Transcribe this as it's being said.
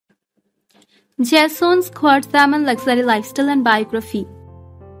Jason Schwartzman Luxury Lifestyle and Biography.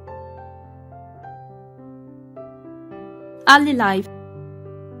 Early life.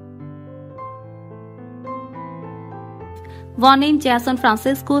 Born named Jason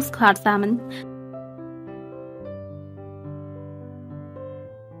Francisco Schwartzman.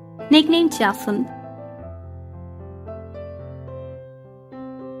 Nickname Jason.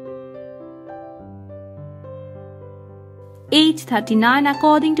 Age 39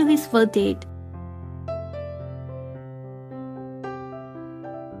 according to his birth date.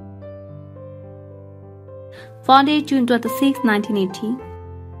 Founded June 26, 1980.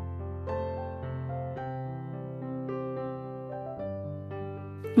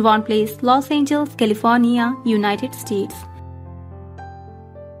 Born place Los Angeles, California, United States.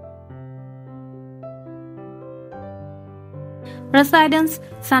 Residence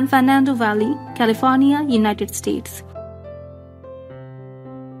San Fernando Valley, California, United States.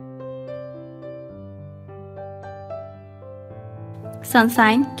 Sun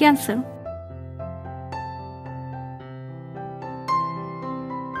sign Cancer.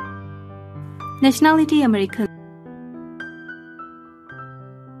 Nationality American.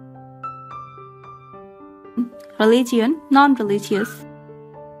 Religion non-religious.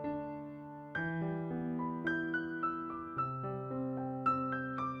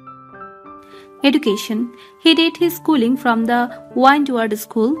 Education. He did his schooling from the Windward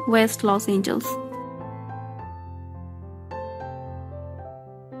School, West Los Angeles.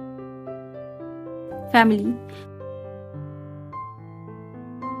 Family.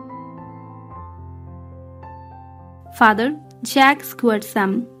 Father, Jack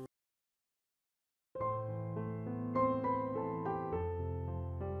Schwartzman.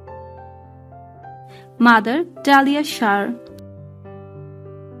 Mother, Dahlia Shar.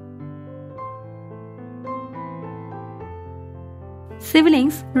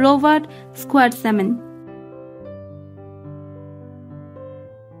 Siblings, Robert Schwartzman.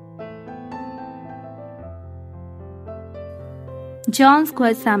 John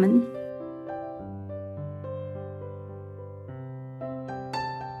Schwartzman.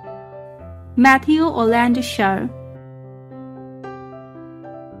 Matthew Orlando Shar.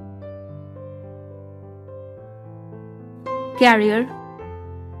 Career.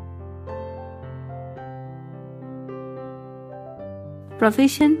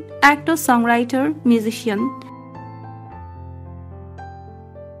 Profession, actor, songwriter, musician.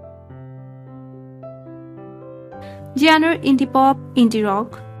 Genre, indie pop, indie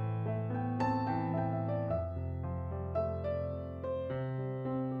rock.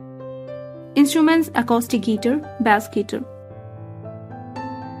 Instruments, acoustic guitar, bass guitar.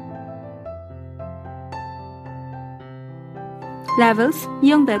 Labels,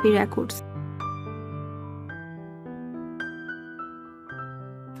 Young Baby Records.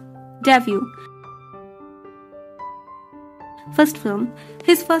 Debut. First film.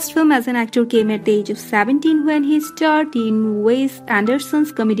 His first film as an actor came at the age of 17 when he starred in Wes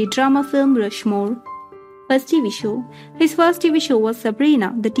Anderson's comedy drama film Rushmore. First TV show. His first TV show was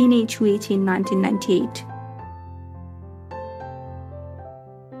Sabrina, the Teenage Witch in 1998.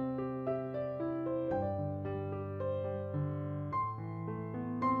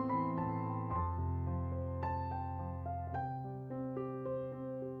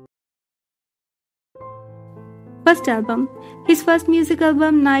 First album. His first music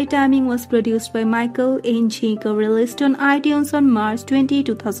album, Night Timing, was produced by Michael Angico, released on iTunes on March 20,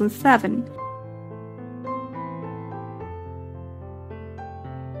 2007.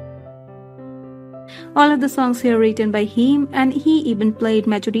 All of the songs here written by him, and he even played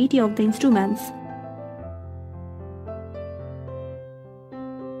majority of the instruments.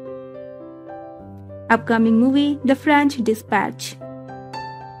 Upcoming movie, The French Dispatch.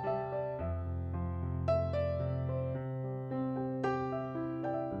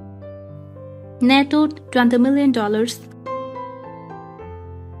 Net worth $20 million.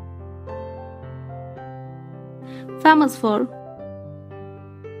 Famous for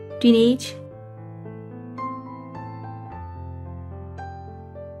Teenage,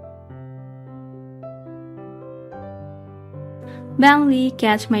 Banley,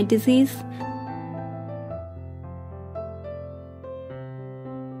 Catch My Disease,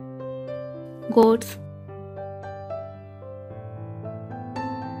 Goats,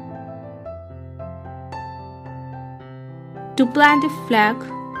 To Plant a Flag,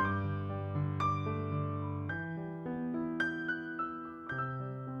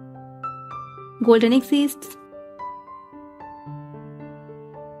 Golden Exists,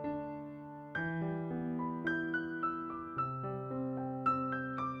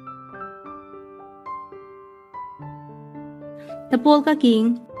 The Polka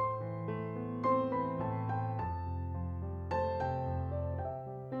King,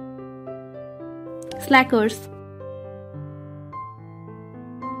 Slackers.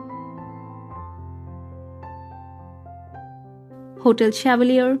 Hotel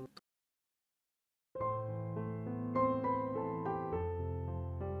Chevalier.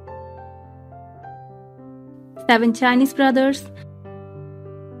 Seven Chinese Brothers.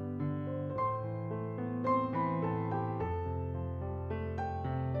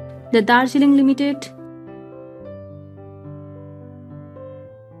 The Darjeeling Limited.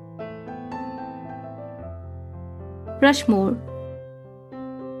 Rushmore.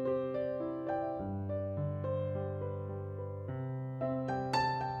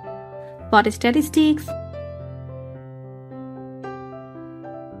 What statistics?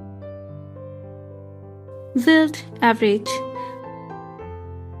 Wilt, average.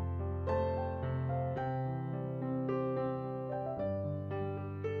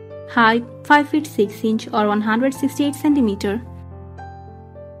 Height 5 feet 6 inch or 168 centimeter.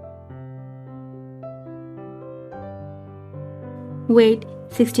 Weight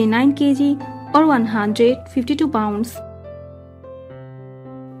 69 kg or 152 pounds.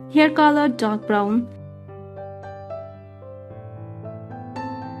 Hair color dark brown.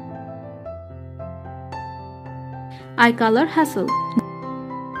 Eye color hazel.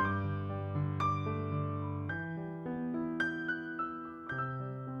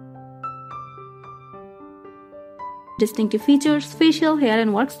 Distinctive features: facial hair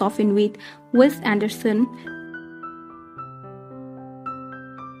and work softened with Wes Anderson.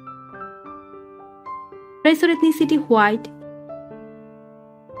 Race or ethnicity white.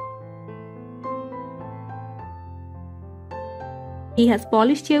 He has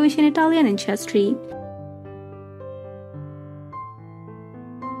Polish, Jewish and Italian ancestry.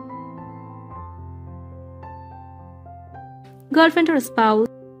 Girlfriend or spouse.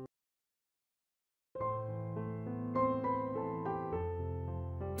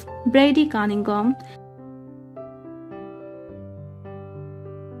 Brady Cunningham.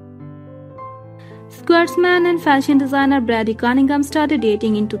 Schwartzman and fashion designer Brady Cunningham started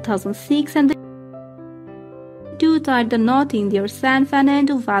dating in 2006 and the two tied the knot in their San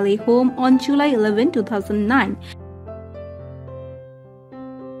Fernando Valley home on July 11, 2009.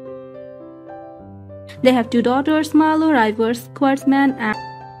 They have two daughters, Marlo Rivers Schwartzman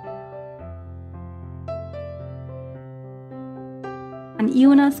and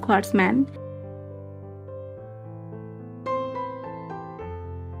Una Schwartzman.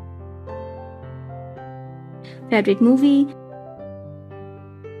 Favorite movie?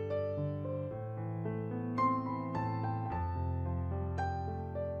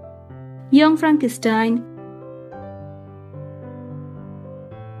 Young Frankenstein.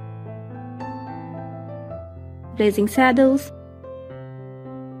 Blazing Saddles.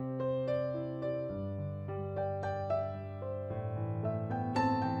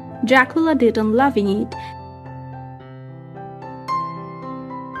 Dracula Dead and Loving It.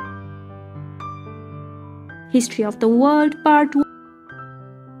 History of the World Part 1.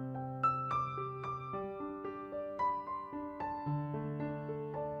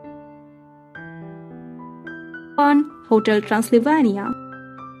 Hotel Transylvania.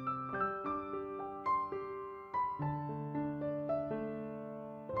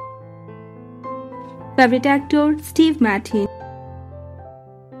 Favorite actor? Steve Martin.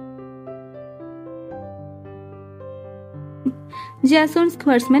 Jason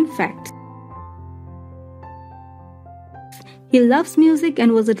Schwartzman facts. He loves music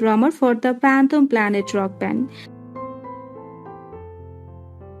and was a drummer for the Phantom Planet rock band.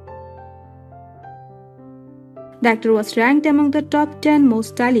 The actor was ranked among the top 10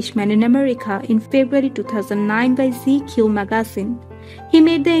 most stylish men in America in February 2009 by GQ magazine. He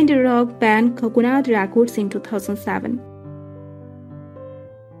made the indie rock band Coconut Records in 2007.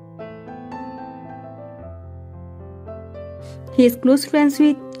 He is close friends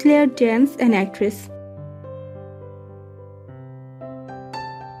with Claire Danes, an actress.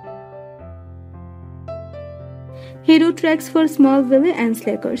 He wrote tracks for Smallville and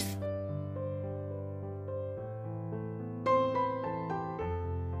Slackers.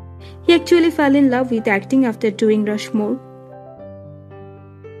 He actually fell in love with acting after doing Rushmore.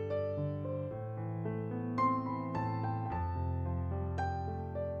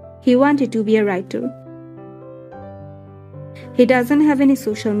 He wanted to be a writer. He doesn't have any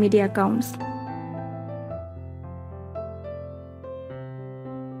social media accounts.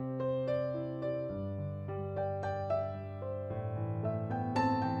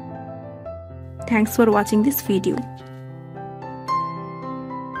 Thanks for watching this video.